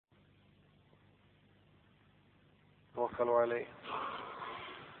ونتوكل عليه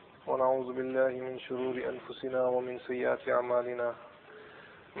ونعوذ بالله من شرور أنفسنا ومن سيئات أعمالنا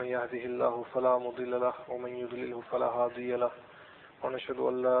من يهده الله فلا مضل له ومن يضلله فلا هادي له ونشهد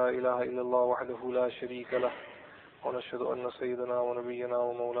أن لا إله إلا الله وحده لا شريك له ونشهد أن سيدنا ونبينا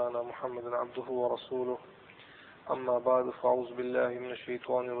ومولانا محمدا عبده ورسوله أما بعد فأعوذ بالله من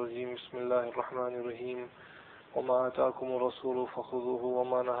الشيطان الرجيم بسم الله الرحمن الرحيم وما آتاكم الرسول فخذوه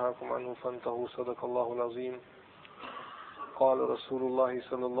وما نهاكم عنه فانتهوا صدق الله العظيم قال رسول الله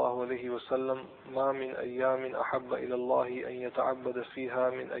صلى الله عليه وسلم ما من أيام أحب إلى الله أن يتعبد فيها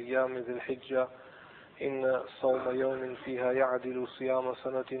من أيام ذي الحجة إن صوم يوم فيها يعدل صيام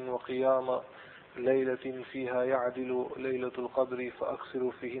سنة وقيام ليلة فيها يعدل ليلة القدر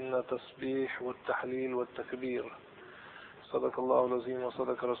فأكثروا فيهن التسبيح والتحليل والتكبير صدق الله العظيم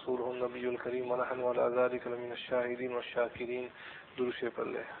وصدق رسوله النبي الكريم ونحن على ذلك لمن الشاهدين والشاكرين درود شریف پڑھ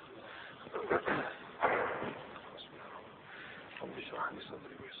لیں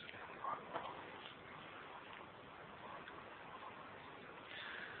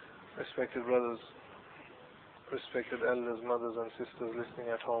Respected brothers, respected elders, mothers and sisters listening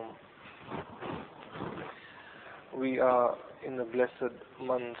at home, we are in the blessed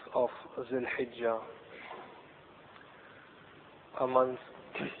month of Zil Hijjah, a month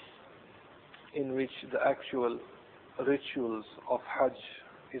in which the actual rituals of Hajj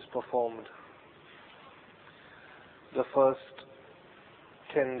is performed. The first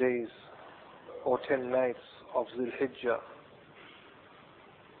 10 days or 10 nights of Zil Hijjah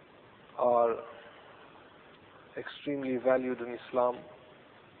are extremely valued in Islam.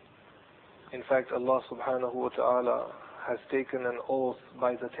 In fact, Allah subhanahu wa ta'ala has taken an oath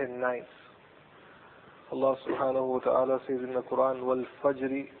by the 10 nights. Allah subhanahu wa ta'ala says in the Quran,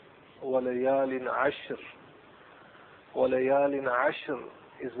 وَالْفَجْرِ وَلَيَالٍ عَشْرٍ. وَلَيَالٍ عَشْرٍ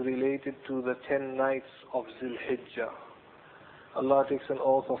is related to the 10 nights of Zil Hijjah. Allah takes an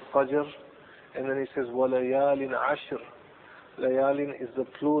oath of Fajr and then He says وَلَيَالٍ عَشْرٍ. Layalin is the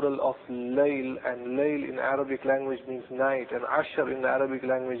plural of Layl, and Layl in Arabic language means night, and Ashr in the Arabic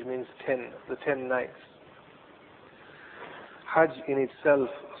language means 10, the 10 nights. Hajj in itself,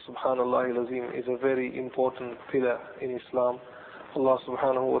 subhanallah al-azim, is a very important pillar in Islam. Allah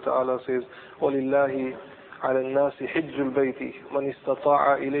subhanahu wa ta'ala says, وَلِلَّهِ عَلَى النَّاسِ حِجُّ الْبَيْتِ مَنِ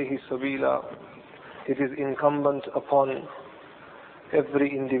اسْتَطَاعَ إِلَيْهِ سَبِيلًا. It is incumbent upon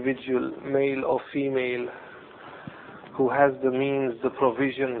every individual, male or female, who has the means, the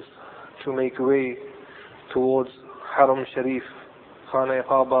provisions to make way towards Haram Sharif, Khana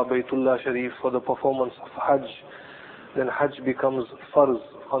Kaaba, Baytullah Sharif for the performance of Hajj, then Hajj becomes farz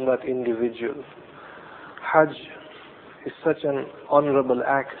on that individual. Hajj is such an honorable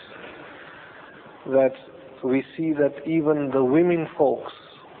act that we see that even the women folks,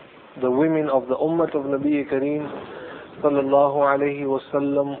 the women of the Ummah of Nabi Kareem sallallahu alayhi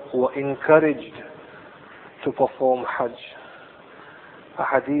wasallam were encouraged to perform Hajj. A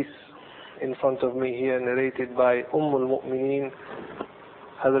hadith in front of me here narrated by al-Mu'mineen,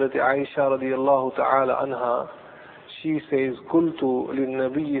 Hazrat Aisha radiyallahu ta'ala anha. She says, Qultu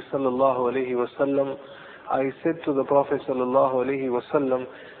lil-Nabi sallallahu alayhi wa sallam, I said to the Prophet sallallahu alayhi wa sallam,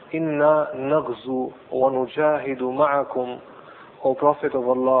 Inna naghzu wa nujahidu ma'akum. O Prophet of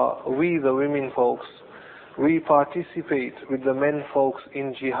Allah, we the women folks, we participate with the men folks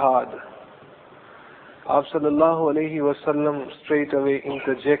in jihad. Prophet sallallahu alayhi wa sallam straight away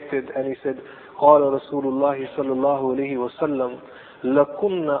interjected and he said, قال رسول الله صلى الله عليه وسلم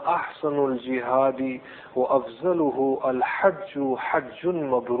لَكُنَّ أَحْسَنُ الْجِهَادِ وَأَفْزَلُهُ الْحَجُّ حَجٌّ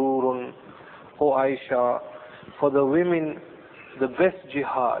مَبْرُورٌ. O Aisha, for the women, the best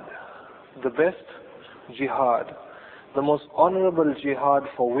jihad, the most honorable jihad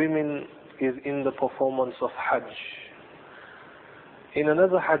for women is in the performance of Hajj. In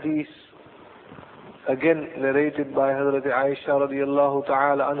another hadith, again narrated by Hazrat Aisha radiyallahu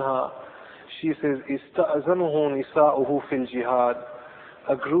ta'ala anha, she says, إِسْتَأْذَنُهُ نِسَاؤُهُ فِي الْجِهَادِ.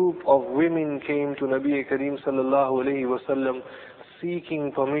 A group of women came to Nabi Kareem sallallahu alayhi wa sallam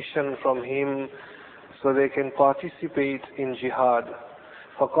seeking permission from him so they can participate in jihad.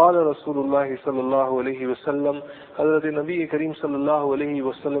 فقال رسول الله صلى الله عليه وسلم, Hazrat Nabi Kareem sallallahu alayhi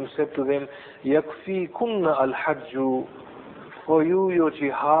wa sallam said to them, يَكْفِيكُنَّ الْحَجُّ. For you, your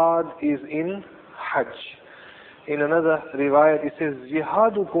jihad is in Hajj. In another riwayat it says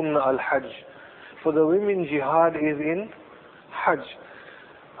Jihadukunna al-Hajj. For the women, jihad is in Hajj.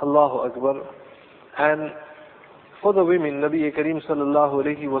 Allahu Akbar. And for the women, Nabi Kareem sallallahu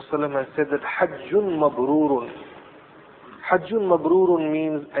alayhi wa sallam has said that Hajjun Mabrurun. Hajjun Mabrurun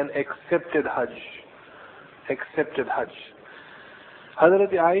means an accepted Hajj. Accepted Hajj.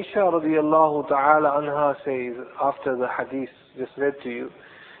 Hazrat Aisha radiallahu ta'ala anha says, after the hadith just read to you,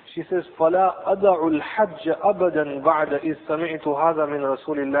 she says, فَلَا أَدَعُ الْحَجَّ أَبَدًا بَعْدَ إِذْ سَمِعْتُ هَذَا مِنْ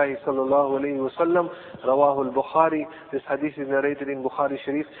رَسُولِ اللَّهِ صَلَّى اللَّهُ عَلَيْهِ وَسَلَّمَ رواه البخاري. This hadith is narrated in Bukhari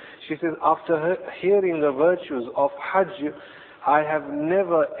Sharif. She says, after hearing the virtues of Hajj, I have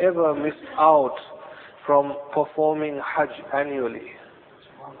never ever missed out from performing Hajj annually.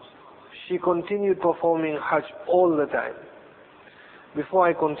 She continued performing Hajj all the time. Before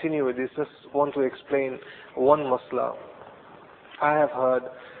I continue with this, just want to explain one masla. I have heard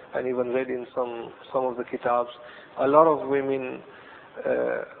and even read in some of the kitabs, a lot of women,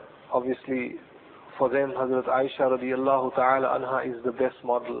 obviously for them Hazrat Aisha radiallahu ta'ala anha is the best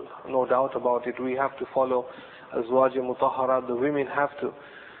model, no doubt about it. We have to follow Azwaj Mutahharat, the women have to.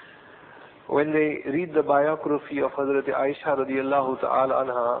 When they read the biography of Hazrat Aisha radiallahu ta'ala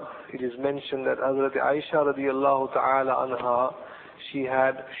anha, it is mentioned that Hazrat Aisha radiallahu ta'ala anha, she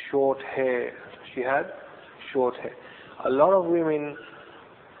had short hair. She had short hair. A lot of women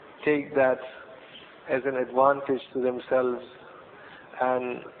take that as an advantage to themselves,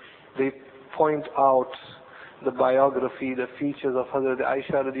 and they point out the biography, the features of Hazrat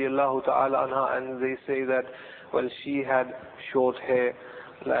Aisha radiallahu ta'ala anha, and they say that, well, she had short hair,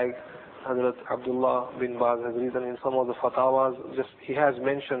 like Hazrat Abdullah bin Baz has written in some of the fatawas, he has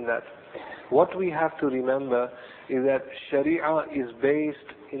mentioned that. What we have to remember is that Sharia is based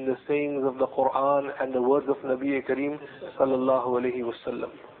in the sayings of the Quran and the words of Nabi Kareem sallallahu alayhi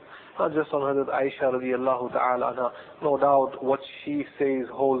wasallam. Not just on Hazrat Aisha radiallahu ta'ala anha. No doubt what she says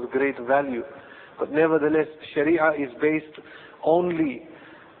holds great value. But nevertheless, Sharia is based only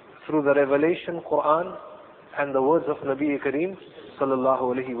through the revelation Quran and the words of Nabi Kareem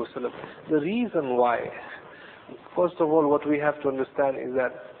sallallahu alayhi wasallam. The reason why, first of all, what we have to understand is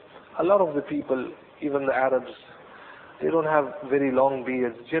that a lot of the people, even the Arabs, they don't have very long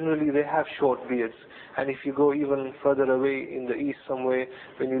beards. Generally, they have short beards. And if you go even further away in the east somewhere,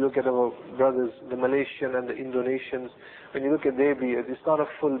 when you look at our brothers, the Malaysian and the Indonesians, when you look at their beards, it's not a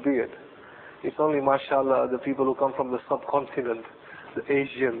full beard. It's only, mashallah, the people who come from the subcontinent, the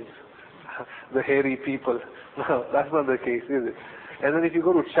Asians, the hairy people. No, that's not the case, is it? And then if you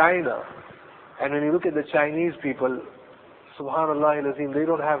go to China, and when you look at the Chinese people, subhanallah al-azim, they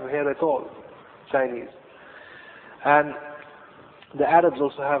don't have hair at all, Chinese. And the Arabs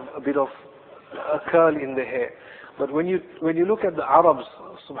also have a bit of a curl in the hair. But when you look at the Arabs,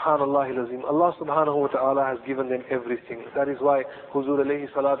 subhanallah al-azim, Allah subhanahu wa ta'ala has given them everything. That is why Huzur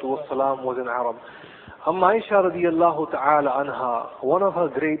alayhi salatu wa salam was an Arab. Aisha radiallahu ta'ala anha, one of her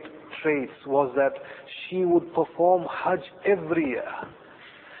great traits was that she would perform Hajj every year.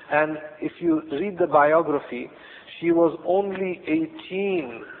 And if you read the biography, she was only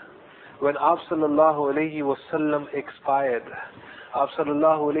 18 when Aap sallallahu alayhi wa sallam expired. Aap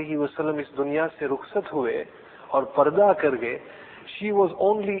sallallahu alayhi wa sallam is dunya se rukhsat hue aur parda kar gaye. She was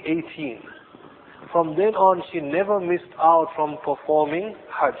only 18. From then on, she never missed out from performing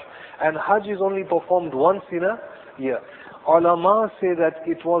Hajj. And Hajj is only performed once in a year. Ulama say that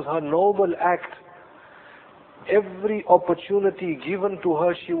it was her noble act. Every opportunity given to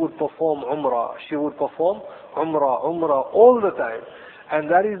her, she would perform Umrah. She would perform Umrah all the time. And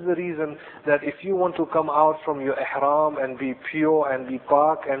that is the reason that if you want to come out from your ihram and be pure and be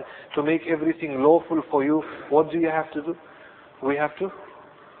pak and to make everything lawful for you, what do you have to do? We have to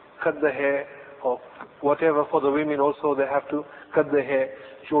cut the hair, or whatever. For the women also, they have to cut the hair.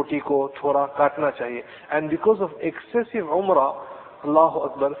 Choti ko thoda katna chahiye. And because of excessive Umrah, Allahu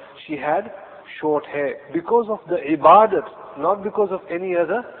Akbar, she had short hair. Because of the ibadat, not because of any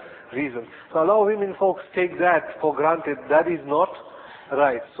other reason. So a lot of women folks take that for granted. That is not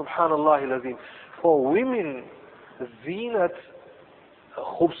right. Subhanallah al-Azim. For women, zinat,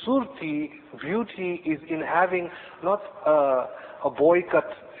 khubsurti, beauty is in having not a boy-cut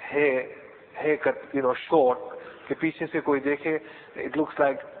haircut, short. Ke piche se koi dekhe, it looks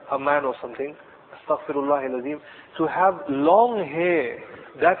like a man or something. Astaghfirullah al-Azim. To have long hair,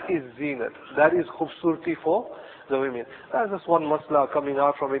 that is zinat. That is khubsurti for the women. That's just one masla coming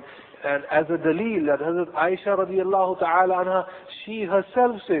out from it. And as a dalil that Hazrat Aisha radiallahu ta'ala anha, she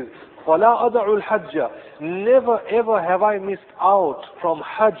herself says, فَلَا أَدَعُ الْحَجَّ, never ever have I missed out from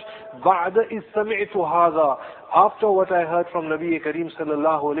Hajj بَعْدَ إِذْ سَمِعْتُ هَذَا, after what I heard from Nabi Kareem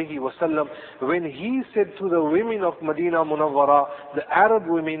sallallahu alayhi wa sallam, when he said to the women of Medina Munawwara, the Arab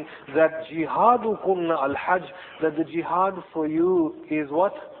women, that jihadu kunna al-Hajj, that the jihad for you is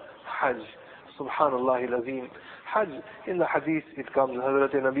what? Hajj. Subhanallah al-Azim. Hajj, in the hadith it comes,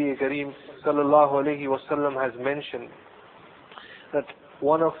 Hazrat Nabi Kareem sallallahu alayhi wa sallam has mentioned that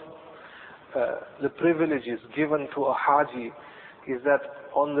one of the privileges given to a Haji is that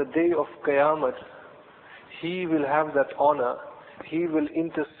on the day of Qiyamah, he will have that honor. He will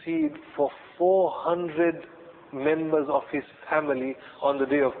intercede for 400 members of his family on the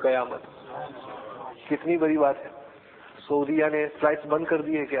day of Qiyamah. कितनी बड़ी बात है. सऊदीया ने flights बंद कर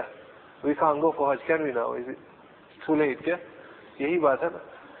दी है क्या? We can't go for Hajj, can we now? Is it too late? क्या? यही बात है ना.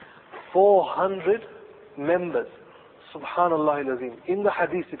 400 members. Subhanallah al-Azim. In the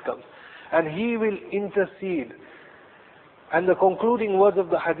hadith it comes. And he will intercede. And the concluding words of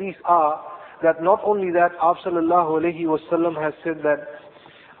the hadith are that not only that, Sallallahu Alaihi Wasallam has said that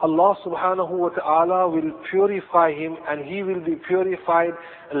Allah subhanahu wa ta'ala will purify him, and he will be purified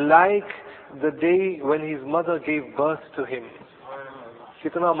like the day when his mother gave birth to him.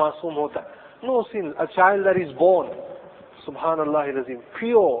 Kitna masoom hota. No sin. A child that is born, Subhanallah al-Azim,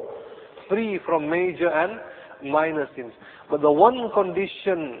 pure, free from major and minor sins. But the one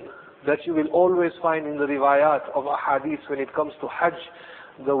condition that you will always find in the riwayat of ahadith when it comes to Hajj,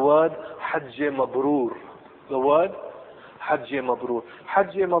 the word Hajj Mabrur. The word Hajj Mabrur.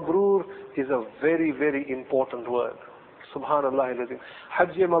 Hajj Mabrur is a very, very important word. Subhanallah al-Azim.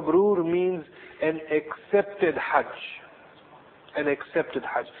 Hajj Mabrur means an accepted Hajj. An accepted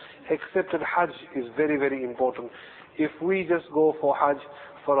Hajj. Accepted Hajj is very, very important. If we just go for Hajj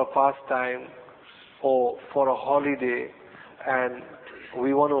for a pastime or for a holiday and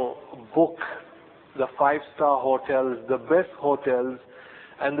we want to book the 5-star hotels, the best hotels,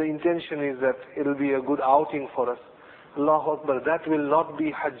 and the intention is that it'll be a good outing for us, Allahu Akbar, that will not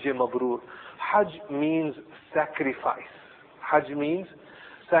be Hajj Mabrur. Hajj means sacrifice. Hajj means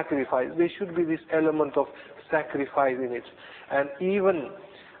sacrifice. There should be this element of sacrifice in it. And even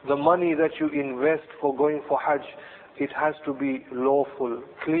the money that you invest for going for Hajj, it has to be lawful,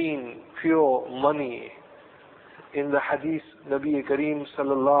 clean, pure money. In the hadith, Nabi Kareem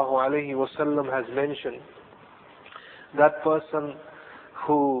sallallahu alayhi wasallam has mentioned that person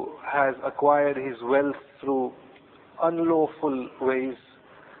who has acquired his wealth through unlawful ways,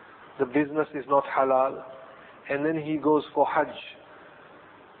 the business is not halal, and then he goes for Hajj.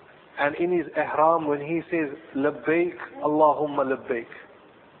 And in his ihram, when he says, Labbaik, Allahumma Labbaik.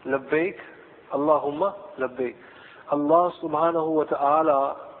 Labbaik, Allahumma Labbaik. Allah subhanahu wa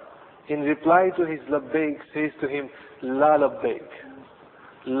ta'ala, in reply to his Labbaik, says to him, La Labbaik.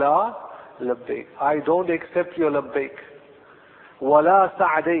 La Labbaik. I don't accept your Labbaik. Wala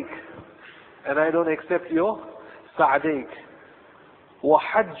Sa'adaik. And I don't accept your Sa'adaik.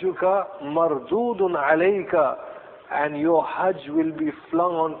 وَحَجُّكَ مَرْدُودٌ عَلَيْكَ. And your Hajj will be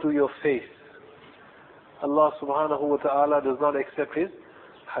flung onto your face. Allah subhanahu wa ta'ala does not accept his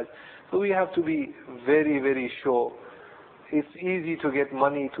Hajj. So we have to be very, very sure. It's easy to get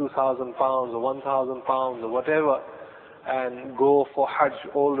money, 2,000 pounds or 1,000 pounds or whatever, and go for Hajj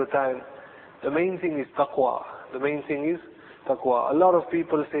all the time. The main thing is taqwa. The main thing is taqwa. A lot of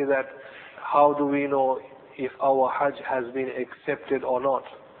people say that, how do we know if our Hajj has been accepted or not?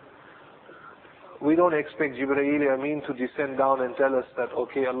 We don't expect Jibreel Amin to descend down and tell us that,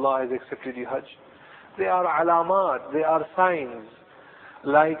 okay, Allah has accepted your Hajj. They are alamat, they are signs.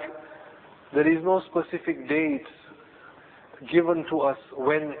 Like, there is no specific date given to us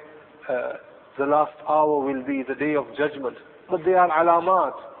when the last hour will be, the day of judgment. But they are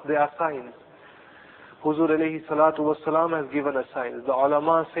alamat, they are signs. Huzur alayhi salatu wasalam has given us signs. The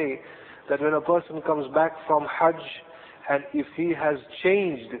ulama say that when a person comes back from Hajj, and if he has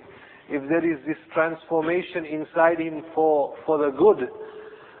changed, if there is this transformation inside him for the good,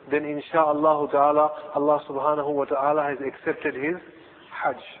 then insha'Allah ta'ala, Allah subhanahu wa ta'ala has accepted his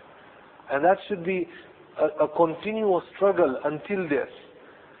Hajj. And that should be a continuous struggle until death.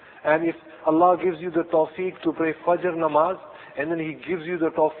 And if Allah gives you the tawfiq to pray Fajr namaz, and then He gives you the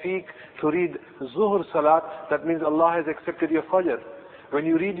tawfiq to read Zuhr salat, that means Allah has accepted your Fajr. When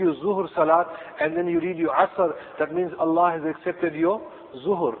you read your Zuhr salat, and then you read your Asr, that means Allah has accepted your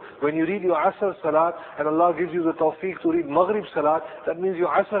Zuhr. When you read your Asr salat, and Allah gives you the tawfiq to read Maghrib salat, that means your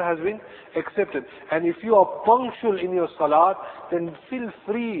Asr has been accepted. And if you are punctual in your salat, then feel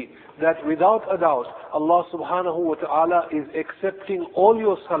free that without a doubt, Allah subhanahu wa ta'ala is accepting all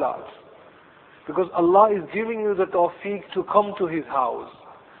your salats. Because Allah is giving you the tawfiq to come to His house.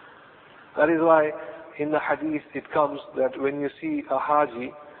 That is why in the hadith it comes that when you see a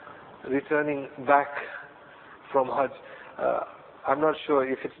Haji returning back from Hajj, I'm not sure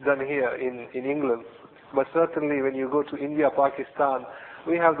if it's done here in England, but certainly when you go to India, Pakistan,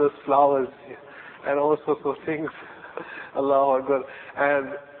 we have those flowers and all sorts of things. Allahu Akbar.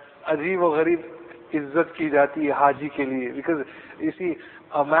 And Ajeeb wa Ghareeb izzat ki jati hai Haji ke liye. Because you see,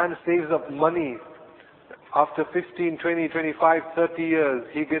 a man saves up money. After 15, 20, 25, 30 years,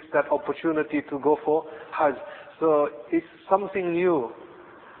 he gets that opportunity to go for Hajj. So it's something new.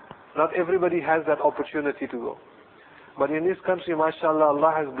 Not everybody has that opportunity to go. But in this country, mashallah,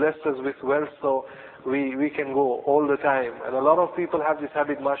 Allah has blessed us with wealth, so we can go all the time. And a lot of people have this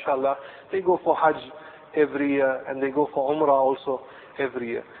habit, mashallah, they go for Hajj every year, and they go for Umrah also every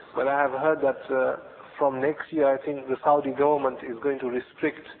year. But I have heard that from next year, I think the Saudi government is going to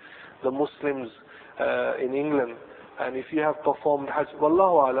restrict the Muslims in England. And if you have performed Hajj,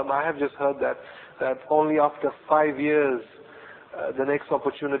 Wallahu Alam, I have just heard that only after 5 years, the next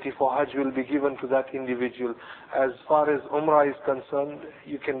opportunity for Hajj will be given to that individual. As far as Umrah is concerned,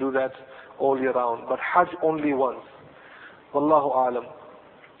 you can do that all year round. But Hajj only once. Wallahu Alam.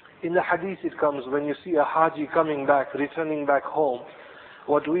 In the hadith it comes, when you see a Haji coming back, returning back home,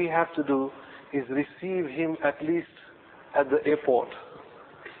 what we have to do is receive him at least at the airport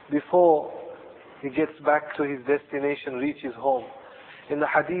before he gets back to his destination, reaches home. In the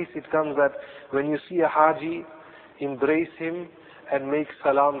hadith it comes that when you see a Haji, embrace him and make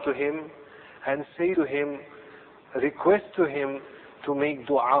salam to him and say to him, request to him to make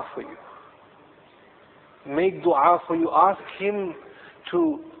dua for you. Make dua for you. Ask him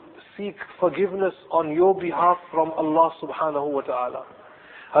to seek forgiveness on your behalf from Allah subhanahu wa ta'ala.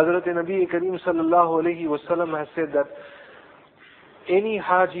 Hazrat Nabi Kareem sallallahu alayhi wa sallam has said that any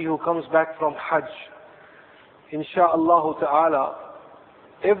Haji who comes back from Hajj, insha'Allah ta'ala,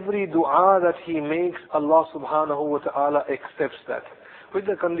 every dua that he makes, Allah subhanahu wa ta'ala accepts that. With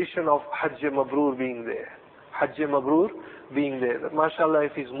the condition of Hajj Mabrur being there. Hajj Mabrur being there. That, mashallah,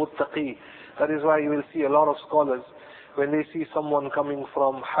 if he's muttaqi. That is why you will see a lot of scholars, when they see someone coming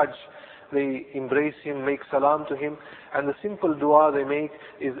from Hajj, they embrace him, make salam to him, and the simple dua they make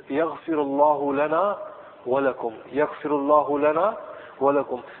is Yaghfirullahu lana walakum. Yaghfirullahu lana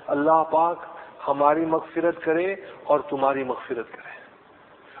walakum. Allah Pak hamari maghfirat kare aur tumhari maghfirat kare.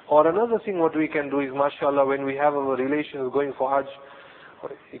 Or another thing what we can do is, mashallah, when we have our relations going for Hajj,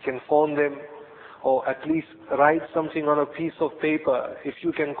 you can phone them, or at least write something on a piece of paper, if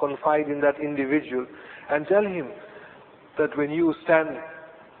you can confide in that individual, and tell him that when you stand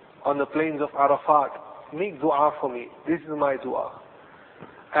on the plains of Arafat, make dua for me. This is my dua.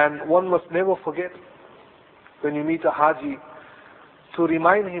 And one must never forget, when you meet a Haji, to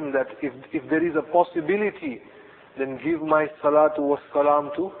remind him that if there is a possibility, then give my salatu wa salam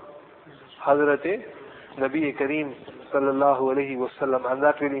to Hazrat Nabi Kareem sallallahu alayhi wa sallam, and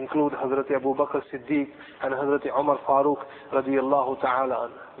that will include Hazrat Abu Bakr Siddiq and Hazrat Umar Farooq radiyallahu ta'ala.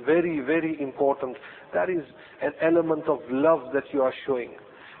 Very, very important. That is an element of love that you are showing.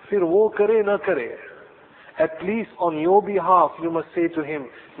 Fir wo kare na kare. At least on your behalf, you must say to him,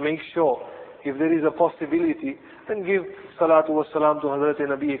 make sure, if there is a possibility, then give salatu wa salam to Hazrat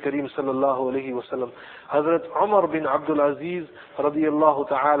Nabi Kareem sallallahu alayhi wa sallam. Hazrat Umar bin Abdul Aziz radiyallahu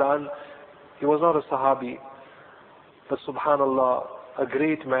ta'ala an, he was not a Sahabi, but subhanallah, a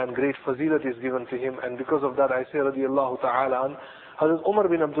great man, great fazilat is given to him, and because of that I say radiyallahu ta'ala an. Hazrat Umar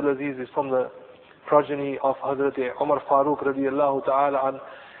bin Abdul Aziz is from the progeny of Hazrat Umar Farooq radiyallahu ta'ala an.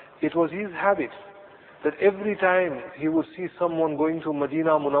 It was his habit that every time he would see someone going to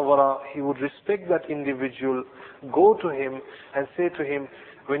Medina Munawwara, he would respect that individual, go to him and say to him,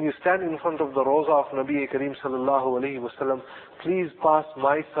 when you stand in front of the Roza of Nabi Kareem sallallahu alayhi wa sallam, please pass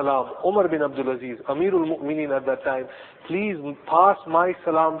my salam. Umar bin Abdul Aziz, Amirul Mu'mineen at that time, please pass my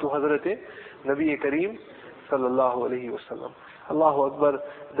salam to Hazrat Nabi Kareem sallallahu alayhi wa sallam. Allahu Akbar,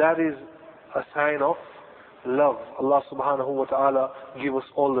 that is a sign of love. Allah subhanahu wa ta'ala give us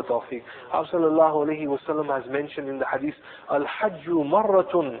all the tawfiq. Sallallahu alayhi wa sallam has mentioned in the hadith, Al-Hajju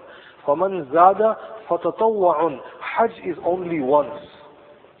marratun, faman zada fatatawwa'un. Hajj is only once.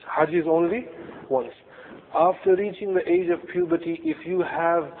 Hajj is only once. After reaching the age of puberty, if you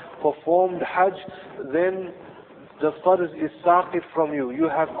have performed Hajj, then the farz is saqit from you. You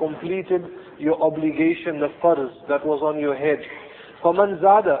have completed your obligation, the farz that was on your head. فَمَنْ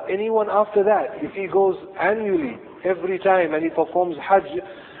زَادَ, anyone after that, if he goes annually, every time, and he performs Hajj,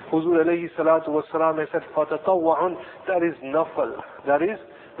 Huzur alayhi salatu wasalam has said, فَتَطَوَّعٌ, that is nafal. That is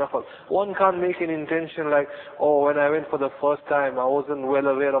nafal. One can't make an intention like, oh, when I went for the first time, I wasn't well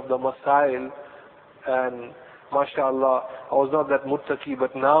aware of the masail, and mashallah, I was not that muttaqi,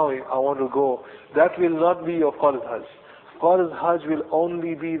 but now I want to go. That will not be your farz Hajj. Farz Hajj will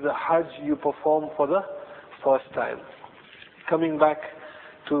only be the Hajj you perform for the first time. Coming back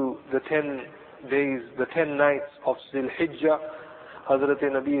to the 10 days, the 10 nights of Zil Hijjah, Hazrat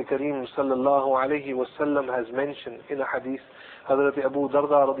Nabi Kareem sallallahu alayhi wa sallam has mentioned in a hadith, Hazrat Abu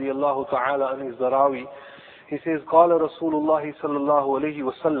Darda radiyallahu ta'ala anhu Zarawi, he says, قال رسول الله صلى الله عليه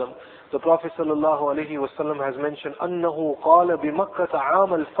وسلم, The Prophet ﷺ has mentioned, أَنَّهُ قَالَ بِمَكَّةَ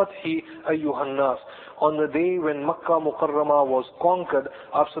عَامَ الْفَتْحِ أَيُّهَا النَّاسِ. On the day when Makkah Mukarramah was conquered,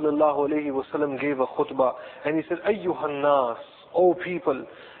 Prophet ﷺ gave a khutbah. And he said, أَيُّهَا النَّاسِ, O people,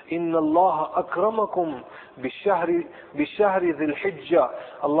 إِنَّ اللَّهَ أَكْرَمَكُمْ بِشَهْرِ ذِي الْحِجَّةِ.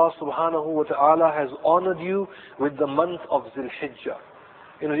 Allah subhanahu wa ta'ala has honored you with the month of Zil Hijjah.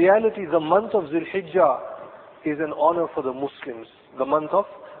 In reality, the month of Zil Hijjah is an honor for the Muslims. The month of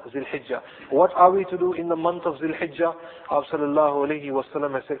Zil Hijjah. What are we to do in the month of Zil Hijjah? Prophet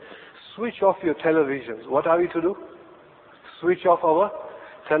ﷺ has said, switch off your televisions. What are we to do? Switch off our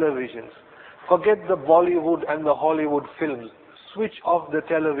televisions. Forget the Bollywood and the Hollywood films. Switch off the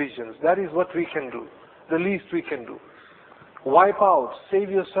televisions. That is what we can do. The least we can do. Wipe out. Save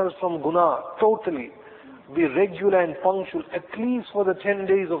yourselves from guna totally. Be regular and punctual, at least for the 10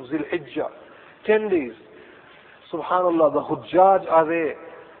 days of Zil Hijjah. 10 days. Subhanallah, the Hujjaj are there.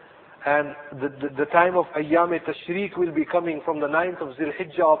 And the time of Ayyam Tashriq will be coming from the 9th of Zil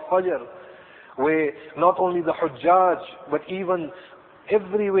Hijjah of Fajr, where not only the Hujjaj, but even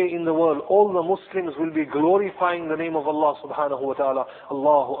everywhere in the world, all the Muslims will be glorifying the name of Allah subhanahu wa ta'ala.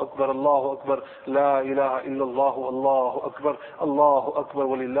 Allahu Akbar, La ilaha illallah, Allahu Akbar,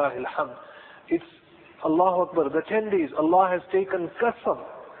 walillahi alhamd. It's Allahu Akbar, the 10 days, Allah has taken qasam.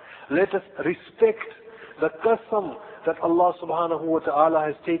 Let us respect the qasam that Allah subhanahu wa ta'ala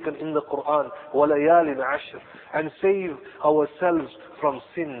has taken in the Quran, وَلَيَالٍ عَشْرٍ, and save ourselves from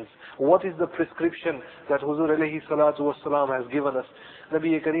sins. What is the prescription that Huzur alayhi salatu wasalam has given us?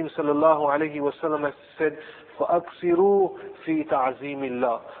 Nabi Kareem sallallahu alayhi wasallam has said, فَأَكْسِرُوا فِي تَعْزِيمِ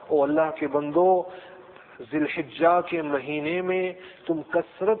اللَّهِ. O Allah ke bando, Zil Hijjah ke mahine mein tum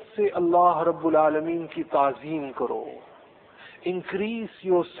kasrat se Allah Rabbul Alameen ki ta'zeem karo. Increase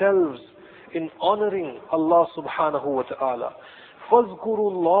yourselves in honoring Allah subhanahu wa ta'ala.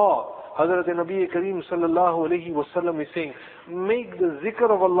 Fazkurullah. Hazrat Nabi Kareem sallallahu alayhi wa sallam is saying, make the zikr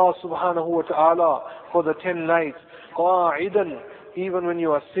of Allah subhanahu wa ta'ala for the 10 nights. Qa'idan, even when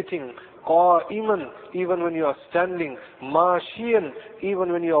you are sitting. Qa'iman, even when you are standing. Mashiyan,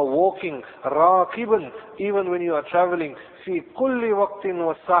 even when you are walking. Raqiban, even when you are traveling. Fi kulli waqtin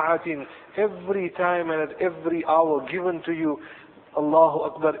wa sa'atin, every time and at every hour given to you. Allahu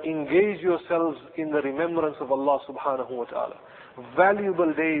Akbar, engage yourselves in the remembrance of Allah subhanahu wa ta'ala.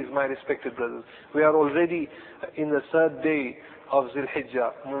 Valuable days, my respected brothers. We are already in the 3rd day of Zil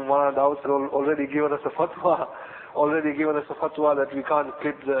Hijjah. Mulana Daud already given us a fatwa. That we can't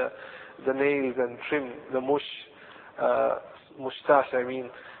clip the nails and trim the mustache,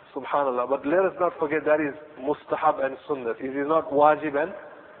 subhanallah. But let us not forget that is mustahab and sunnah. It is not wajib and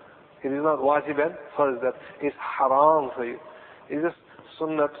farz. That is haram for you. It's just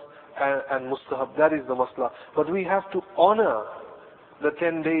sunnat and mustahab. That is the masla. But we have to honor the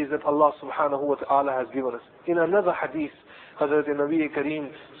 10 days that Allah subhanahu wa ta'ala has given us. In another hadith, Hazrat Nabi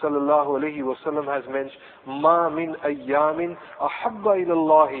Kareem sallallahu alayhi wa sallam has mentioned, مَا مِنْ أَيَّامٍ أَحَبَّ إِلَى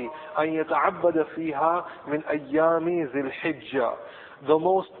اللَّهِ أَنْ يَتَعَبَّدَ فِيهَا مِنْ أَيَّامِ ذِي الْحِجَّةِ. The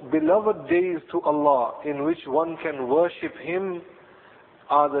most beloved days to Allah in which one can worship Him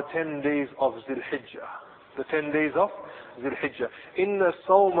are the 10 days of Zil Hijjah. The 10 days of Zil Hijjah. Inna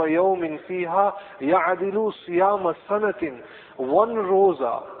sawma yawmin fiha ya'adilu siyama sanatin. One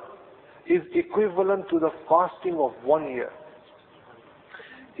roza is equivalent to the fasting of 1 year.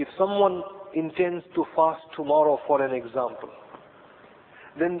 If someone intends to fast tomorrow, for an example,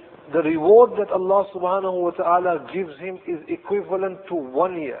 then the reward that Allah subhanahu wa ta'ala gives him is equivalent to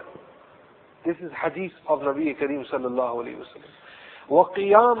 1 year. This is hadith of Nabi Kareem sallallahu alayhi wa sallam.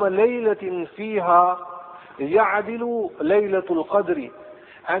 وَقِيَامَ لَيْلَةٍ فِيهَا يَعْدِلُ لَيْلَةُ الْقَدْرِ.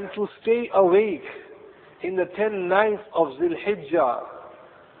 And to stay awake in the 10 nights of Zil Hijjah,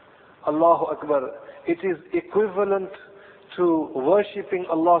 Allahu Akbar, it is equivalent to worshipping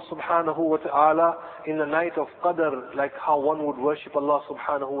Allah subhanahu wa ta'ala in the night of Qadr, like how one would worship Allah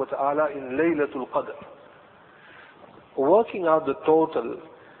subhanahu wa ta'ala in Laylatul Qadr. Working out the total,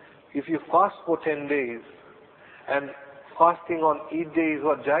 if you fast for 10 days, and fasting on Eid day is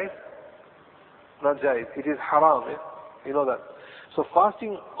what, jais? Not jais, it is haram, you know that. So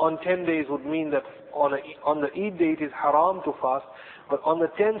fasting on 10 days would mean that on the Eid day it is haram to fast, but on the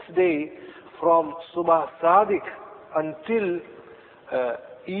 10th day, from Subah Sadiq until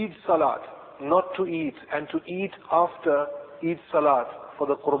Eid Salat, not to eat, and to eat after Eid Salat for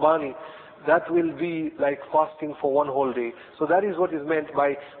the Qurbani, that will be like fasting for 1 whole day. So that is what is meant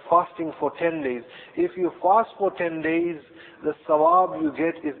by fasting for 10 days. If you fast for 10 days, the sawab you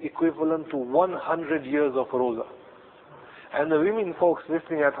get is equivalent to 100 years of roza. And the women folks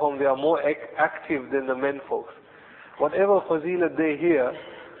listening at home, they are more active than the men folks. Whatever fazilat they hear,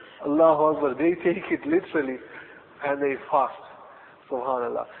 Allahu Akbar, they take it literally and they fast.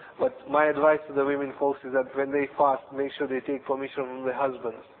 Subhanallah. But my advice to the women folks is that when they fast, make sure they take permission from their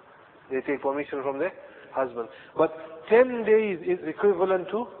husbands. They take permission from their husbands. But 10 days is equivalent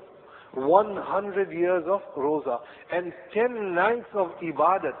to 100 years of roza and 10 nights of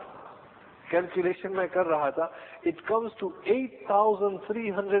ibadat. Calculation मैं कर रहा था, it comes to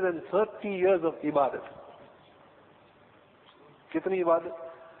 8,330 years of ibadat. कितनी ibadat?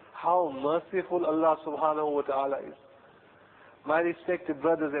 How merciful Allah subhanahu wa ta'ala is. My respected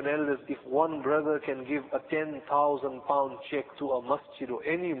brothers and elders, if one brother can give a 10,000 pound check to a masjid or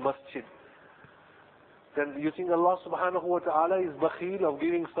any masjid, then you think Allah subhanahu wa ta'ala is bakhil of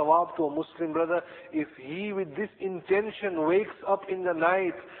giving sawab to a Muslim brother if he with this intention wakes up in the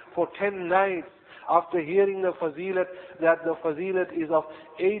night for 10 nights after hearing the fazilat, that the fazilat is of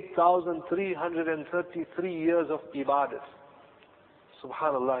 8,333 years of ibadat.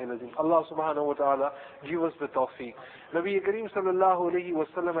 Subhanallah al-Azim. Allah subhanahu wa ta'ala give us the tawfiq. Nabi Kareem sallallahu alayhi wa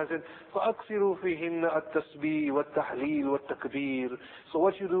sallam has said, فَأَكْثِرُوا فِيهِنَّ التَّسْبِيحِ وَالتَّحْلِيلِ وَالتَّكْبِيرِ. So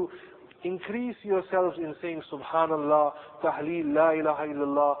what you do, increase yourselves in saying Subhanallah, Tahleel, La ilaha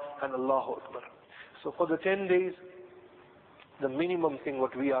illallah, and Allahu Akbar. So for the 10 days, the minimum thing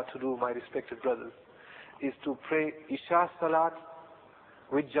what we are to do, my respected brothers, is to pray Isha Salat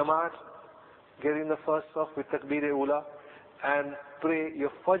with Jamaat, get in the first saf with Takbir-e-Ula, and pray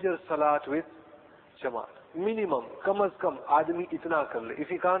your Fajr Salat with Jamaat. Minimum, kam az kam, admi itna kar le. If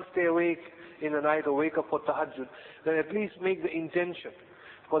he can't stay awake in the night or wake up for tahajjud, then at least make the intention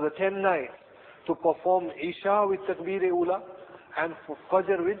for the 10 nights to perform Isha with Takbir-e-Ula and for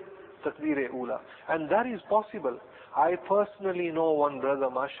Fajr with Takbir-e-Ula. And that is possible. I personally know one brother,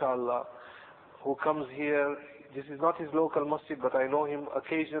 mashallah, who comes here. This is not his local masjid, but I know him.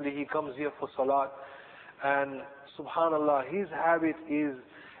 Occasionally he comes here for salat. And subhanallah, his habit is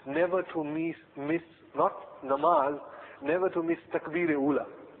never to miss not namaz, never to miss Takbir-e-Ula.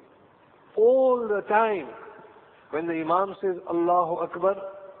 All the time, when the Imam says Allahu Akbar,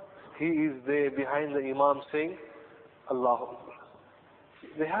 he is there behind the Imam saying Allahu Akbar.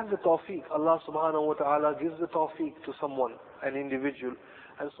 They have the tawfiq. Allah subhanahu wa ta'ala gives the tawfiq to someone, an individual,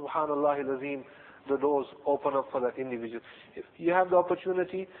 and subhanallah al-Azim, the doors open up for that individual. If you have the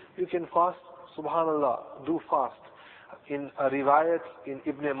opportunity, you can fast. Subhanallah, do fast. In a riwayat in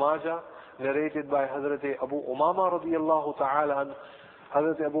Ibn Majah, narrated by Hazrat Abu Umama radiyallahu ta'ala an,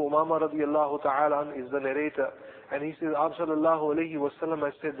 Hazrat Abu Umama radiyallahu ta'ala an is the narrator, and he says, Abd sallallahu alayhi wa sallam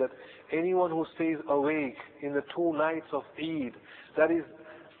has said that anyone who stays awake in the 2 nights of Eid, that is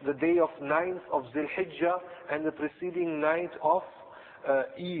the day of 9th of Zil Hijjah and the preceding night of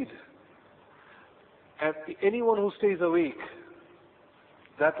Eid, and anyone who stays awake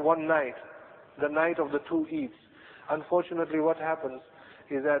that one night, the night of the 2 Eids, unfortunately what happens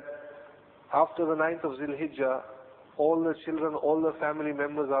is that after the 9th of Zil Hijjah, all the children, all the family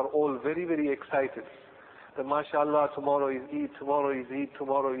members are all very, very excited. That mashallah, tomorrow is Eid, tomorrow is Eid,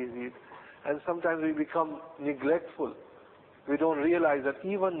 tomorrow is Eid. And sometimes we become neglectful. We don't realize that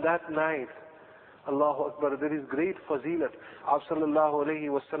even that night, Allahu Akbar, there is great fazilat. Abd sallallahu alayhi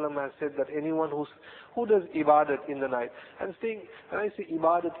wa sallam has said that anyone who does ibadat in the night, and staying, when I say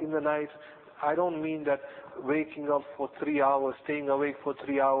ibadat in the night, I don't mean that waking up for 3 hours, staying awake for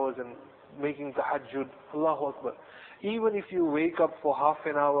 3 hours and making tahajjud. Allahu Akbar. Even if you wake up for half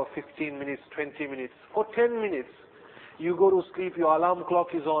an hour, 15 minutes, 20 minutes, for 10 minutes, you go to sleep, your alarm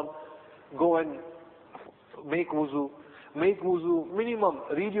clock is on, go and make wuzu, minimum,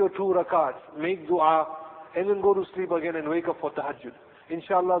 read your 2 rakats, make dua, and then go to sleep again and wake up for tahajjud.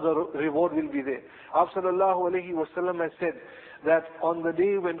 Inshallah, the reward will be there. Abd sallallahu alayhi wa sallam has said that on the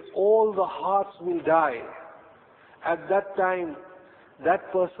day when all the hearts will die, at that time,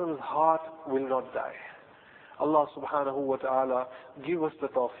 that person's heart will not die. Allah subhanahu wa ta'ala give us the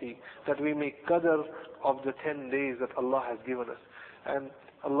tawfiq that we make qadr of the 10 days that Allah has given us. And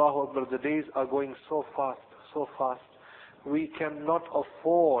Allahu Akbar, the days are going so fast, so fast. We cannot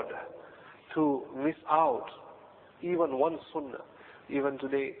afford to miss out even one sunnah. Even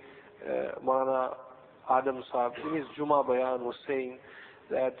today, Maulana Adam Sahib in his Jummah Bayan was saying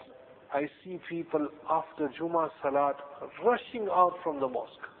that I see people after Jummah Salat rushing out from the mosque.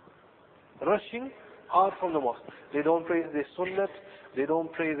 Rushing out from the mosque. They don't pray the Sunnat, they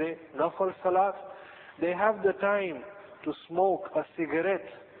don't pray the Nafal Salat. They have the time to smoke a cigarette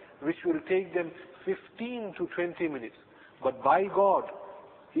which will take them 15 to 20 minutes. But by God,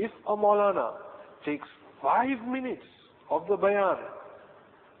 if a Maulana takes 5 minutes of the Bayan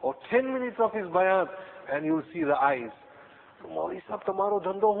or 10 minutes of his Bayan, and you'll see the eyes. मौलवी साहब तुम्हारो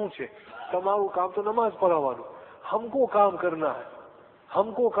धंधो हूँ छे, तुम्हारू काम तो नमाज पढ़ावानु, हमको काम करना है,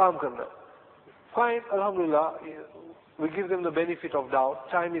 हमको काम करना. Fine, alhamdulillah, we give them the benefit of doubt.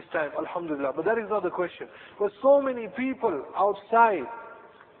 Time is time, alhamdulillah. But that is not the question. But so many people outside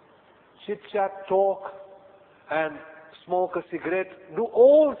chit-chat, talk, and smoke a cigarette, do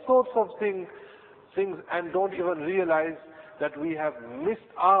all sorts of things and don't even realize that we have missed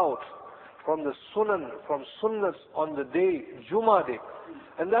out from the from sunnahs on the day, Jummah day.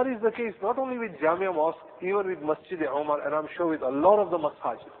 And that is the case not only with Jamia Mosque, even with Masjid Umar, and I'm sure with a lot of the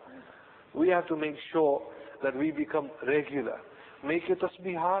masajid. We have to make sure that we become regular. Make your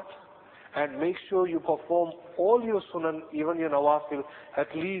tasbihat and make sure you perform all your sunan, even your nawafil,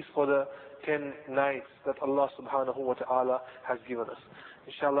 at least for the 10 nights that Allah subhanahu wa ta'ala has given us.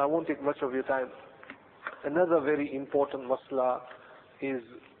 Inshallah, I won't take much of your time. Another very important masla is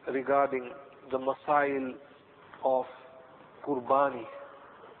regarding the masail of Qurbani.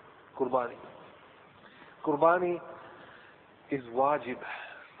 Qurbani is wajib,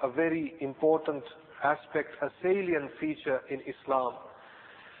 a very important aspect, a salient feature in Islam.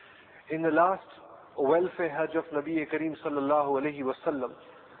 In the last welfare Hajj of Nabi Kareem sallallahu alayhi wa sallam,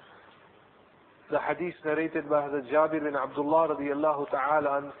 the hadith narrated by Hazrat Jabir bin Abdullah radiyallahu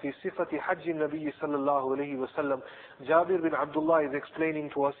ta'ala an fi sifati Hajj Nabi sallallahu alayhi wa sallam. Jabir bin Abdullah is explaining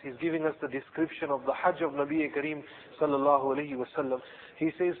to us, he's giving us the description of the Hajj of Nabi Kareem sallallahu alayhi wa sallam.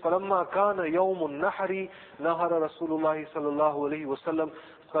 He says, فَلَمَّا كَانَ يَوْمُ النَّحْرِ نَهَرَ رَسُولُ اللَّهِ صَلَّى اللَّهُ عَلَيْهِ وَسَلَّمْ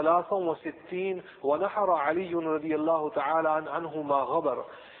ثلاثا وستين ونحر علي رضي الله تعالى عنه ما غبر.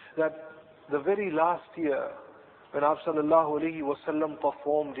 That the very last year when Prophet sallallahu alayhi wa sallam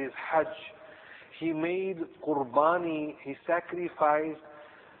performed his Hajj, he made Qurbani, he sacrificed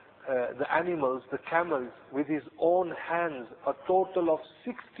the animals, the camels, with his own hands, a total of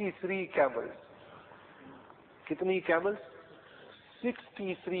 63 camels. Kitni camels?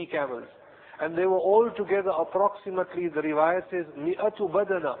 63 camels. And they were all together approximately, the riwayat says, mi'atu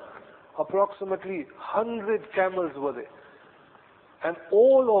badana, approximately 100 camels were there. And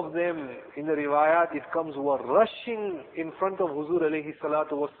all of them, in the riwayat, it comes, were rushing in front of Huzur alayhi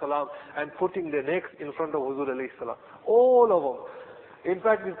salatu wassalam and putting their necks in front of Huzur alayhi salam. All of them. In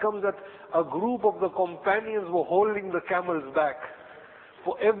fact, it comes that a group of the companions were holding the camels back.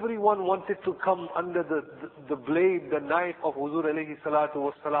 For everyone wanted to come under the blade, the knife of Huzur alayhi salatu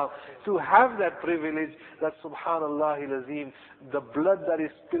wassalam, to have that privilege that subhanallah al-azim, the blood that is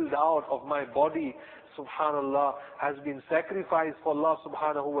spilled out of my body, subhanallah, has been sacrificed for Allah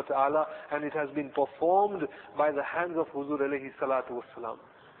subhanahu wa ta'ala, and it has been performed by the hands of Huzur alayhi salatu wassalam.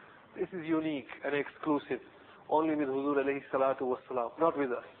 This is unique and exclusive, only with Huzur alayhi salatu wassalam, not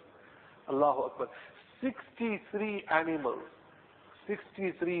with us. Allahu Akbar. 63 animals,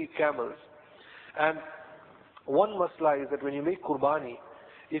 63 camels. And one masla is that when you make Qurbani,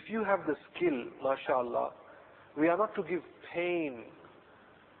 if you have the skill, mashallah, we are not to give pain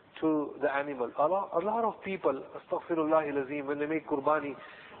to the animal. A lot of people, astaghfirullah al-azim, when they make Qurbani,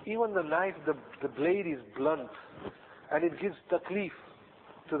 even the knife, the blade is blunt, and it gives taklif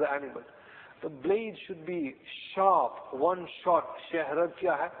to the animal. The blade should be sharp, one shot, shehrad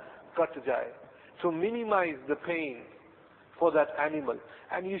kya hai, cut jaye, to minimize the pain for that animal.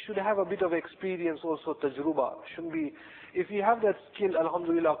 And you should have a bit of experience also, tajruba. Shouldn't be, if you have that skill,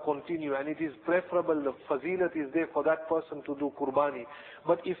 alhamdulillah, continue, and it is preferable, the fazilat is there for that person to do Qurbani.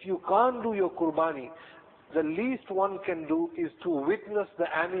 But if you can't do your Qurbani, the least one can do is to witness the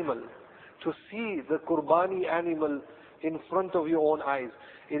animal, to see the Qurbani animal in front of your own eyes.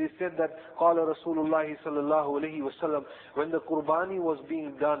 It is said that قال رسول الله صلى الله عليه وسلم, when the Qurbani was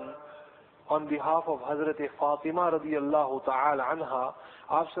being done on behalf of Hazrat Fatima radiyallahu ta'ala anha,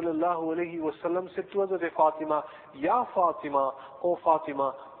 Prophet sallallahu alayhi wa sallam said to Hazrat Fatima, Ya Fatima, O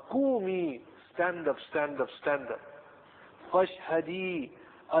Fatima, Qumi, stand up, stand up, stand up. Fashhadi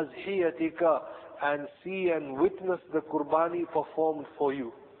azhiyatika, and see and witness the Qurbani performed for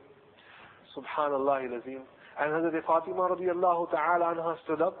you. Subhanallah al-azim. And Hazrat Fatima radiyallahu ta'ala anha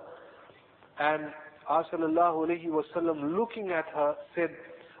stood up, and Prophet sallallahu alayhi wa sallam, looking at her, said,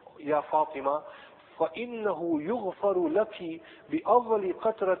 Ya Fatima, فَإِنَّهُ يُغْفَرُ لَكِ بِأَوَّلِ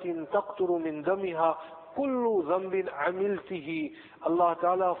قَطْرَةٍ تَقْطُرُ مِنْ دَمِهَا كُلُّ ذَنْبٍ عَمِلْتِهِ. Allah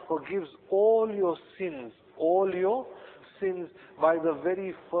Ta'ala forgives all your sins by the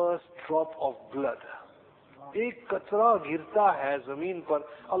very first drop of blood. Ek qatra girta hai zameen par,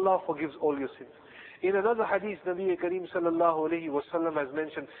 Allah forgives all your sins. In another hadith, Nabi Kareem sallallahu alayhi wa sallam has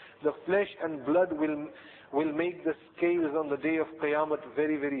mentioned, the flesh and blood will make the scales on the day of Qiyamah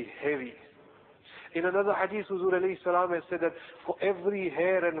very, very heavy. In another hadith, Huzur alayhi salam has said that for every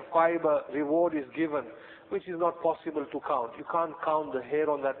hair and fiber, reward is given, which is not possible to count. You can't count the hair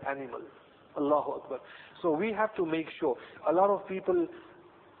on that animal. Allahu Akbar. So we have to make sure. A lot of people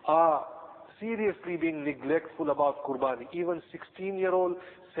are seriously being neglectful about Qurbani. Even 16-year-old,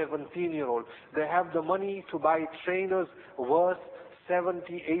 17-year-old. They have the money to buy trainers worth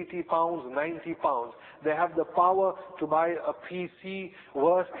 70, 80 pounds, 90 pounds. They have the power to buy a PC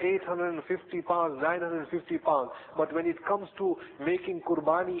worth 850 pounds, 950 pounds. But when it comes to making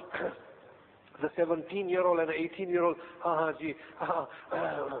Qurbani, the 17-year-old and the 18-year-old, I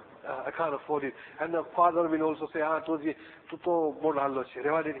can't afford it. And the father will also say, Toji, tuto bodhallo che,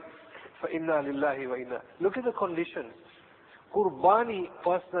 rewadi. فَإِنَّا لِلَّهِ وَإِنَّا. Look at the conditions. Qurbani,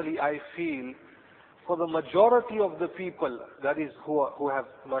 personally, I feel, for the majority of the people, that is, who have,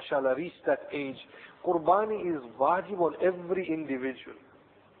 mashallah, reached that age, Qurbani is wajib on every individual.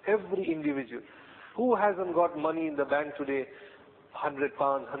 Every individual. Who hasn't got money in the bank today? 100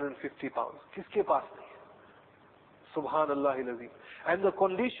 pounds, 150 pounds. Kiske paas nahi? Subhanallah al-Azim. And the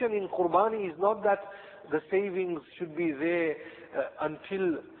condition in Qurbani is not that the savings should be there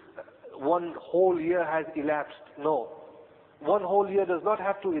until one whole year has elapsed. No. One whole year does not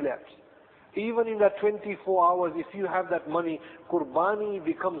have to elapse. Even in that 24 hours, if you have that money, Qurbani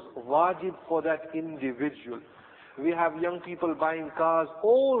becomes wajib for that individual. We have young people buying cars,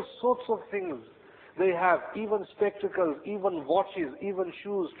 all sorts of things. They have even spectacles, even watches, even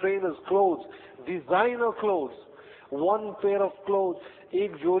shoes, trainers, clothes, designer clothes. One pair of clothes,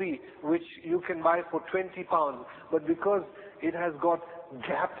 ek jori, which you can buy for 20 pounds. But because it has got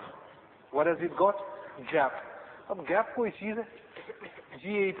Gap, what has it got? Gap. Gap koi cheez hai?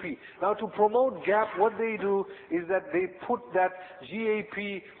 GAP. Now to promote Gap, what they do is that they put that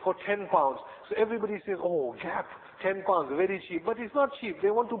GAP for 10 pounds. So everybody says, oh, Gap, 10 pounds, very cheap. But it's not cheap.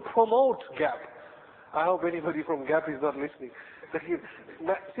 They want to promote Gap. I hope anybody from Gap is not listening.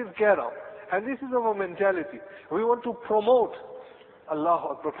 And this is our mentality. We want to promote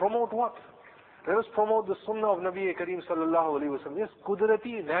Allah. But promote what? Let us promote the Sunnah of Nabi Kareem sallallahu alayhi wa sallam. Yes,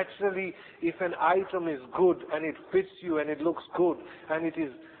 kudrati, naturally, if an item is good and it fits you and it looks good and it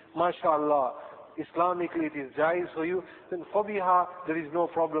is, mashallah, Islamically it is jaiz for you, then fabiha, there is no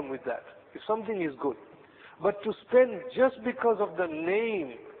problem with that. If something is good. But to spend just because of the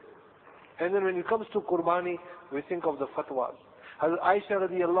name, and then when it comes to Qurbani, we think of the fatwas. Hazrat Aisha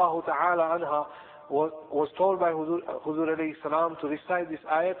radiallahu ta'ala anha was told by Huzur alayhi salam to recite this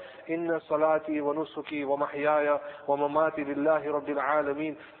ayat, Inna salati wa nusuki wa mahyaya wa mamati lillahi rabbil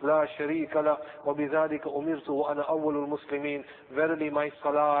alameen la sharika la wa bidhalika umirtu wa ana awwalul muslimin. Verily my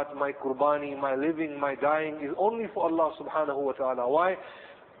salat, my Qurbani, my living, my dying is only for Allah subhanahu wa ta'ala. Why?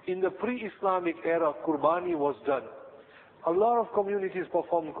 In the pre-Islamic era, Qurbani was done. A lot of communities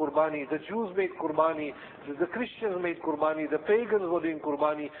performed Qurbani. The Jews made Qurbani. The Christians made Qurbani. The pagans were doing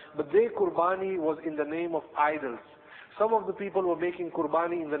Qurbani. But their Qurbani was in the name of idols. Some of the people were making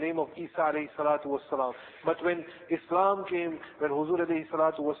Qurbani in the name of Isa alayhi salatu wassalam. But when Islam came, when Huzur alayhi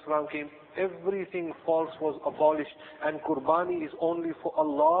salatu wassalam came, everything false was abolished. And Qurbani is only for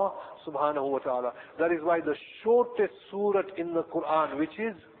Allah subhanahu wa ta'ala. That is why the shortest surat in the Quran, which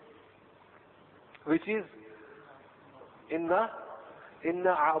is Inna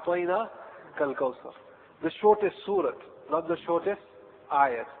a'tayna kal kawsar. The shortest surah, not the shortest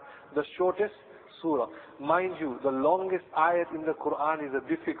ayat. The shortest surah. Mind you, the longest ayat in the Quran is a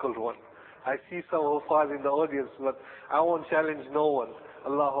difficult one. I see some hufaz in the audience, but I won't challenge no one.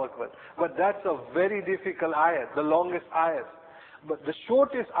 Allahu Akbar. But that's a very difficult ayat, the longest ayat. But the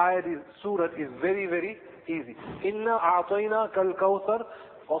shortest ayat surah is very, very easy. Inna a'tayna kal kawsar.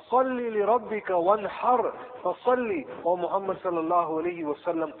 فَصَلِّ لِرَبِّكَ وَانْحَرْ فَصَلِّ O Muhammad sallallahu alayhi wa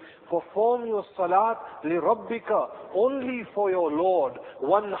sallam, perform your salat لِرَبِّكَ, only for your Lord,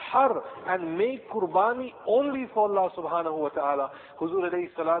 وَانْحَرْ, and make Qurbani only for Allah subhanahu wa ta'ala. Huzur alayhi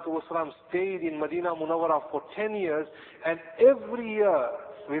salatu wa salam stayed in Medina Munawwara for 10 years, and every year,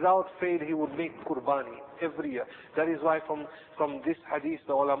 without fail, he would make Qurbani. Every year. That is why from this hadith,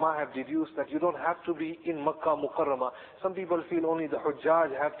 the ulama have deduced that you don't have to be in Makkah Mukarramah. Some people feel only the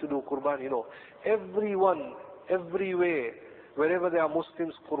Hujjaj have to do Qurbani. No. Everyone, everywhere, wherever there are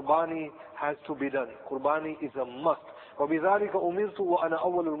Muslims, Qurbani has to be done. Qurbani is a must. وَبِذَلِكَ أُمِرْتُ وَأَنَا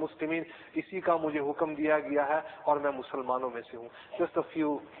أَوَّلُ الْمُسْلِمِينَ. इसी का मुझे हुक्म दिया गया है और मैं मुसलमानों में से हूँ. Just a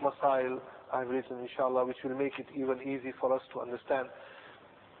few masail I've written, inshallah, which will make it even easy for us to understand.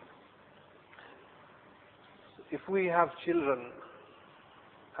 If we have children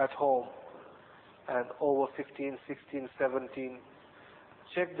at home and over 15, 16, 17,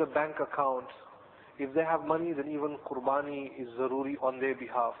 check the bank account. If they have money, then even Qurbani is zaruri on their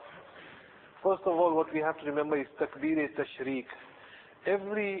behalf. First of all, what we have to remember is takbir-e-tashriq.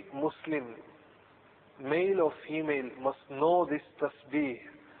 Every Muslim, male or female, must know this tasbih.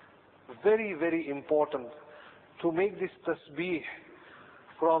 very, very important to make this tasbih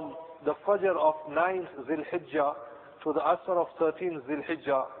from the Fajr of 9th Zil Hijjah to the Asr of 13th Zil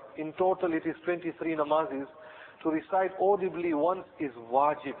Hijjah. In total it is 23 namazis. To recite audibly once is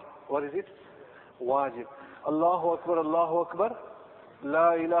wajib. What is it? Wajib. Allahu Akbar, Allahu Akbar.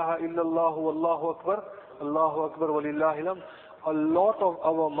 La ilaha illallah, Allahu Akbar. Allahu Akbar, walillahi alhamd. A lot of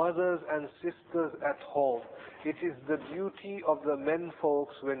our mothers and sisters at home, it is the duty of the men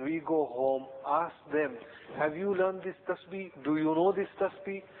folks when we go home, ask them, have you learned this tasbih? Do you know this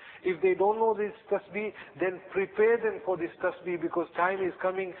tasbih? If they don't know this tasbih, then prepare them for this tasbih, because time is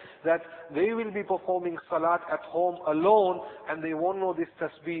coming that they will be performing salat at home alone and they won't know this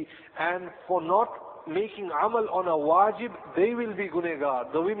tasbih. And for not making amal on a wajib, they will be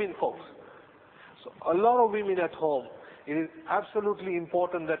gunegar, the women folks. So a lot of women at home, it is absolutely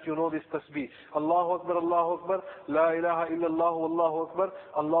important that you know this tasbih. Allahu Akbar, Allahu Akbar, La ilaha illallah, Allahu Akbar,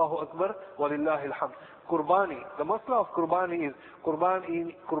 Allahu Akbar, walillahi alhamd. Qurbani, the masla of Qurbani is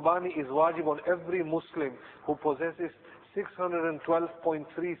wajib on every Muslim who possesses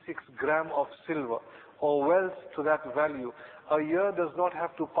 612.36 gram of silver or wealth to that value. A year does not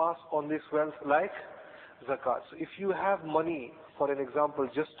have to pass on this wealth like zakat. So if you have money, for an example,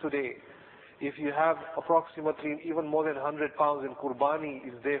 just today, if you have approximately even more than 100 pounds in Qurbani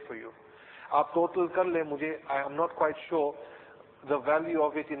is there for you. Aap total kar le mujhe, I am not quite sure the value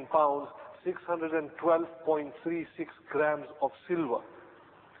of it in pounds, 612.36 grams of silver.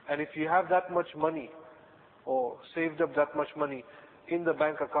 And if you have that much money, or saved up that much money in the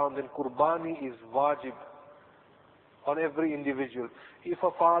bank account, then Qurbani is wajib on every individual. If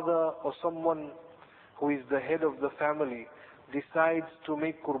a father or someone who is the head of the family decides to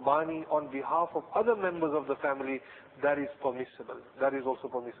make Qurbani on behalf of other members of the family, that is permissible. That is also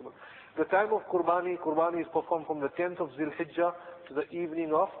permissible. The time of Qurbani is performed from the 10th of Zil Hijjah to the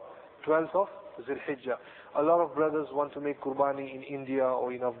evening of 12th of Zil Hijjah. A lot of brothers want to make Qurbani in India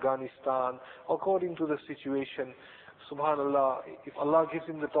or in Afghanistan, according to the situation. Subhanallah, if Allah gives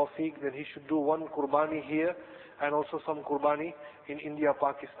him the tawfiq, then he should do one Qurbani here and also some Qurbani in India,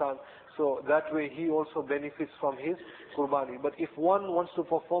 Pakistan. So that way he also benefits from his Qurbani. But if one wants to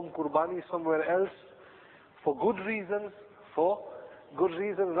perform Qurbani somewhere else for good reasons,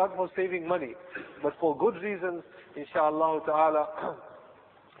 not for saving money, but for good reasons, inshallah ta'ala,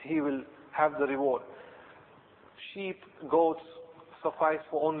 he will have the reward. Sheep, goats suffice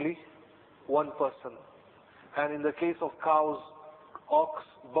for only one person. And in the case of cows, ox,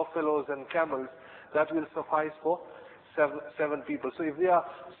 buffaloes and camels, that will suffice for seven people. So if there are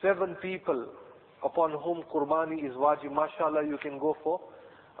 7 people upon whom Qurbani is wajib, mashallah, you can go for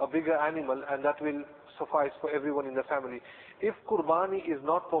a bigger animal and that will suffice for everyone in the family. If Qurbani is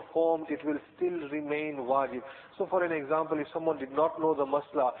not performed, it will still remain wajib. So for an example, if someone did not know the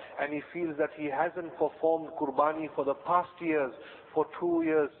masla and he feels that he hasn't performed Qurbani for the past years, for 2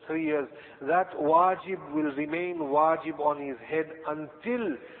 years, 3 years, that wajib will remain wajib on his head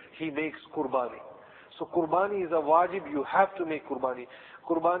until he makes Qurbani. So Qurbani is a wajib, you have to make Qurbani.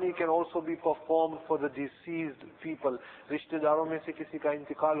 Qurbani can also be performed for the deceased people. Rishtadaron mein se kisi ka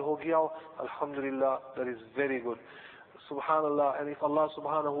intikal ho gaya ho, alhamdulillah, that is very good. Subhanallah, and if Allah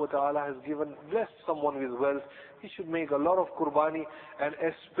subhanahu wa ta'ala has blessed someone with wealth, he should make a lot of Qurbani, and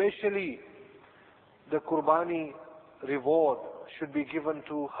especially the Qurbani reward should be given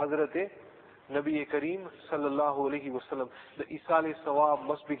to Hazrat Nabi Kareem sallallahu alayhi wasallam. The Isal Sawab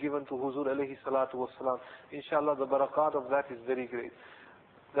must be given to Huzur alayhi salatu wasalam. Inshallah, the barakat of that is very great.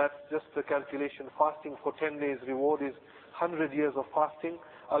 That's just the calculation. Fasting for 10 days reward is 100 years of fasting.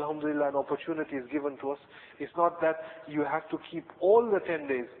 Alhamdulillah, an opportunity is given to us. It's not that you have to keep all the 10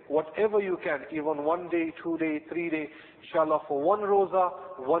 days. Whatever you can, even 1 day, 2 days, 3 days, inshallah, for 1 roza,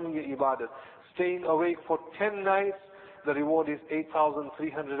 1 year ibadat. Staying awake for 10 nights, the reward is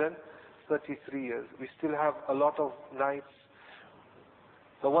 8,333 years. We still have a lot of nights.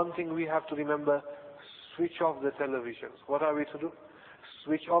 The one thing we have to remember, switch off the televisions. What are we to do?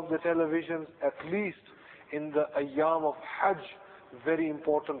 Switch off the televisions at least in the ayyam of Hajj. Very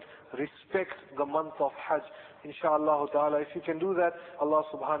important. Respect the month of Hajj. Inshallah ta'ala, if you can do that, Allah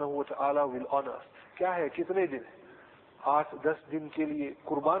subhanahu wa ta'ala will honor us. Kya hai? Kitne din? 8-10 din ke liye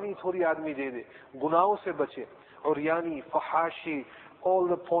Qurbani thodi aadmi de de. Gunaahon se bache. Uryani, fahashi, all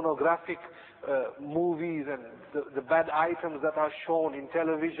the pornographic movies and the bad items that are shown in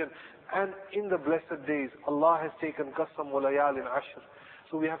television and in the blessed days. Allah has taken qasam wa layalin ashr.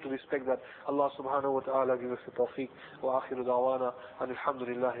 So we have to respect that. Allah subhanahu wa ta'ala give us the tawfiq. Wa akhiru da'wana. And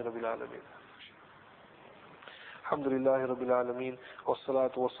alhamdulillahi rabbil alameen. الحمد لله رب العالمين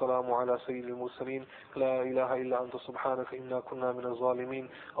والصلاة والسلام على سيد المرسلين لا إله إلا أنت سبحانك إنا كنا من الظالمين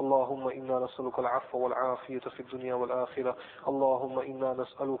اللهم إنا نسألك العفو والعافية في الدنيا والآخرة اللهم إنا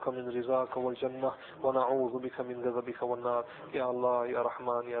نسألك من رضاك والجنة ونعوذ بك من غضبك والنار یا اللہ یا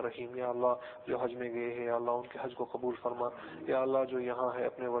رحمان یا رحیم یا اللہ جو حج میں گئے ہیں یا اللہ ان کے حج کو قبول فرما یا اللہ جو یہاں ہے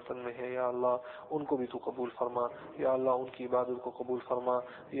اپنے وطن میں ہے یا اللہ ان کو بھی تو قبول فرما یا اللہ ان کی عبادت کو قبول فرما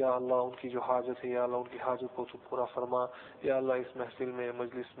یا اللہ ان کی جو حاجت ہے یا اللہ ان کی حاجت کو تو پورا فرما یا اللہ اس محفل میں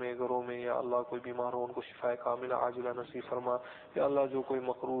مجلس میں گھروں میں یا اللہ کوئی بیمار ہو ان کو شفاء کاملہ عاجلہ نصیب فرما یا اللہ جو کوئی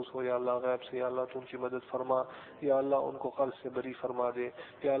مقروض ہو یا اللہ غیب سے یا اللہ تو ان کی مدد فرما یا اللہ ان کو قرض سے بری فرما دے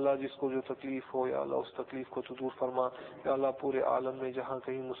یا اللہ جس کو جو تکلیف ہو یا اللہ اس تکلیف کو تو دور فرما یا اللہ پورے عالم میں جہاں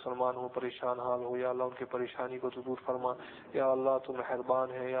کہیں مسلمان ہو پریشان حال ہو یا اللہ ان کی پریشانی کو تو دور فرما یا اللہ تو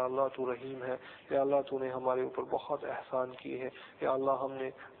مہربان ہے یا اللہ تو رحیم ہے یا اللہ تو نے ہمارے اوپر بہت احسان کیے ہیں یا اللہ ہم نے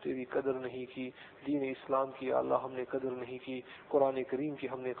تیری قدر نہیں کی دین اسلام کی یا اللہ ہم نے قدر نہیں کی قرآن کریم کی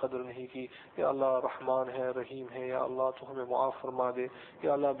ہم نے قدر نہیں کی یا اللہ رحمان ہے رحیم ہے یا اللہ تو ہمیں معاف فرما دے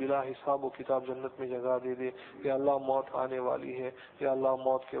یا اللہ بلا حساب و کتاب جنت میں جگہ دے دے یا اللہ موت آنے والی ہے یا اللہ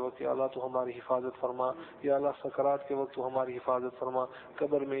موت کے وقت یا اللہ تو ہماری حفاظت فرما یا اللہ سکرات کے وقت تو ہماری حفاظت فرما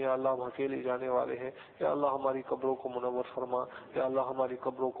قبر میں یا اللہ ہم اکیلے جانے والے ہیں یا اللہ ہماری قبروں کو منور فرما یا اللہ ہماری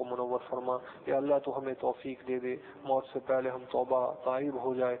قبروں کو منور فرما یا اللہ تو ہمیں توفیق دے دے موت سے پہلے ہم توبہ تائب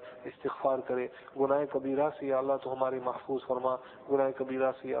ہو جائے استغفار کرے گناہ کبیرہ سے یا اللہ تو ہماری محفوظ فرما گناہ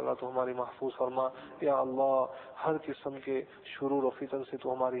کبیرہ سے یا اللہ تو ہماری محفوظ فرما یا اللہ ہر قسم کے شرور و فتن سے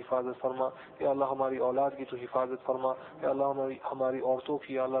تو ہماری حفاظت فرما یا اللہ ہماری اولاد کی تو حفاظت فرما یا اللہ ہماری عورتوں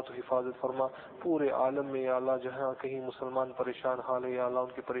کی یا اللہ تو حفاظت فرما پورے عالم میں یا اللہ جہاں کہیں مسلمان پریشان حال ہے یا اللہ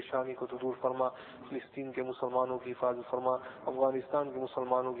ان کی پریشانی کو تو دور فرما فلسطین کے مسلمانوں کی حفاظت فرما افغانستان کے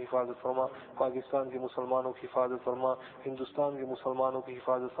مسلمانوں کی حفاظت فرما پاکستان کے مسلمانوں کی حفاظت فرما ہندوستان کے مسلمانوں کی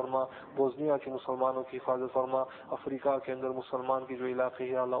حفاظت فرما بوسنیا کے مسلمانوں کی حفاظت فرما افریقہ کے اندر مسلمان کے جو علاقے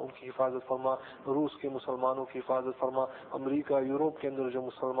ہیں اللہ ان کی حفاظت فرما روس کے مسلمانوں کی حفاظت فرما امریکہ یوروپ کے اندر جو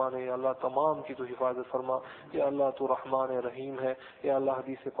مسلمان ہیں یا اللہ تمام کی تو حفاظت فرما یا اللہ تو رحمان رحیم ہے یا اللہ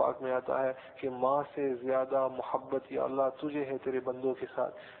حدیث پاک میں آتا ہے کہ ماں سے زیادہ محبت یا اللہ تجھے ہے تیرے بندوں کے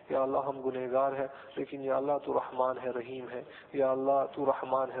ساتھ یا اللہ ہم گنہگار ہیں لیکن یا اللہ تو رحمان ہے رحیم ہے یا اللہ تو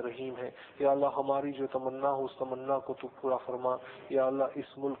رحمان ہے رحیم ہے یا اللہ ہماری جو تمنا ہو اس تمنا کو تو پورا فرما یا اللہ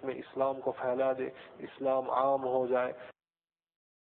اس ملک میں اسلام کو پھیلا دے اسلام عام ہو جائے